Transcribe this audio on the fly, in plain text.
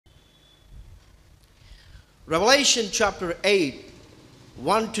Revelation chapter 8,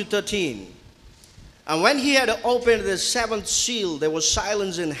 1 to 13. And when he had opened the seventh seal, there was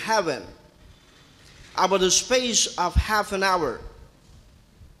silence in heaven about the space of half an hour.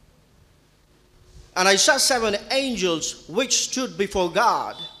 And I saw seven angels which stood before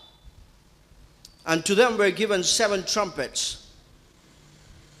God, and to them were given seven trumpets.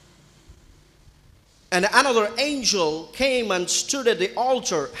 And another angel came and stood at the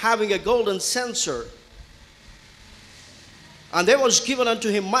altar, having a golden censer. And there was given unto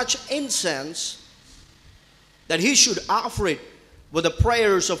him much incense, that he should offer it with the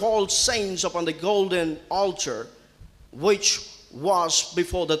prayers of all saints upon the golden altar, which was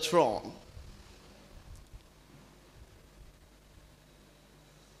before the throne.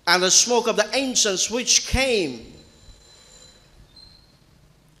 And the smoke of the incense which came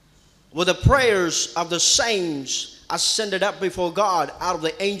with the prayers of the saints ascended up before God out of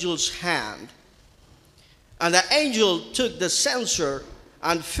the angel's hand. And the angel took the censer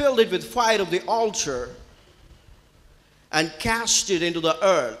and filled it with fire of the altar and cast it into the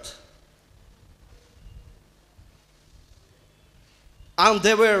earth. And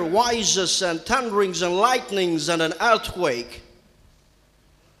there were voices and thunderings and lightnings and an earthquake.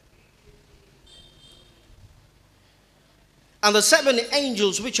 And the seven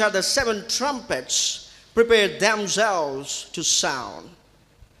angels which had the seven trumpets prepared themselves to sound.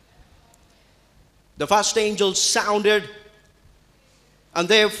 The first angel sounded, and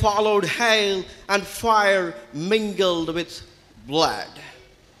there followed hail and fire mingled with blood.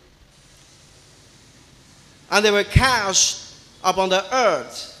 And they were cast upon the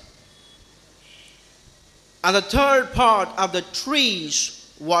earth. And the third part of the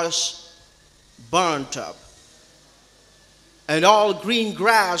trees was burnt up. And all green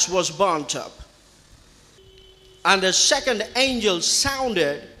grass was burnt up. And the second angel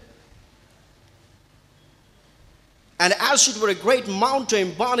sounded, and as it were a great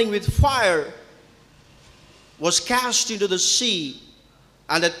mountain burning with fire was cast into the sea,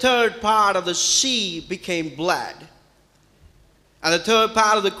 and the third part of the sea became blood. And the third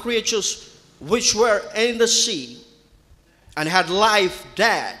part of the creatures which were in the sea and had life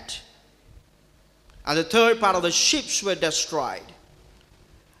dead. And the third part of the ships were destroyed.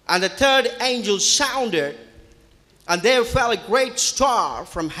 And the third angel sounded, and there fell a great star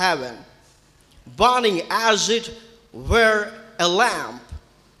from heaven, burning as it were a lamp.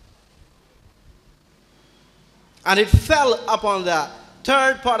 And it fell upon the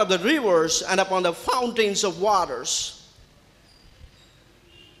third part of the rivers and upon the fountains of waters.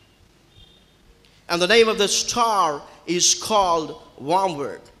 And the name of the star is called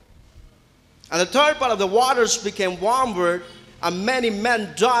Wormwood. And the third part of the waters became wormwood, and many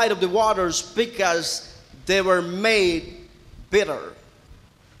men died of the waters because they were made bitter.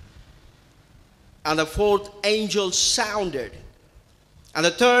 And the fourth angel sounded, and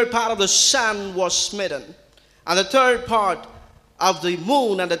the third part of the sun was smitten, and the third part of the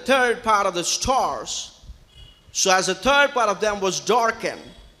moon, and the third part of the stars, so as the third part of them was darkened.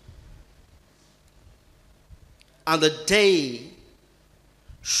 And the day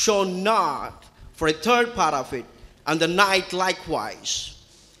shone not for a third part of it, and the night likewise.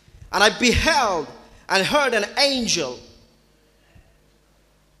 And I beheld and heard an angel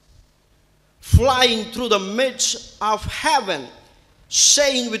flying through the midst of heaven,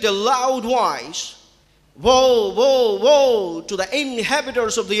 saying with a loud voice, Woe, woe, woe to the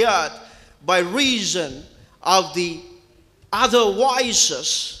inhabitants of the earth, by reason of the other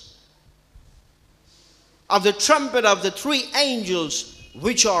voices of the trumpet of the three angels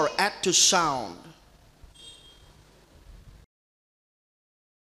which are at to sound.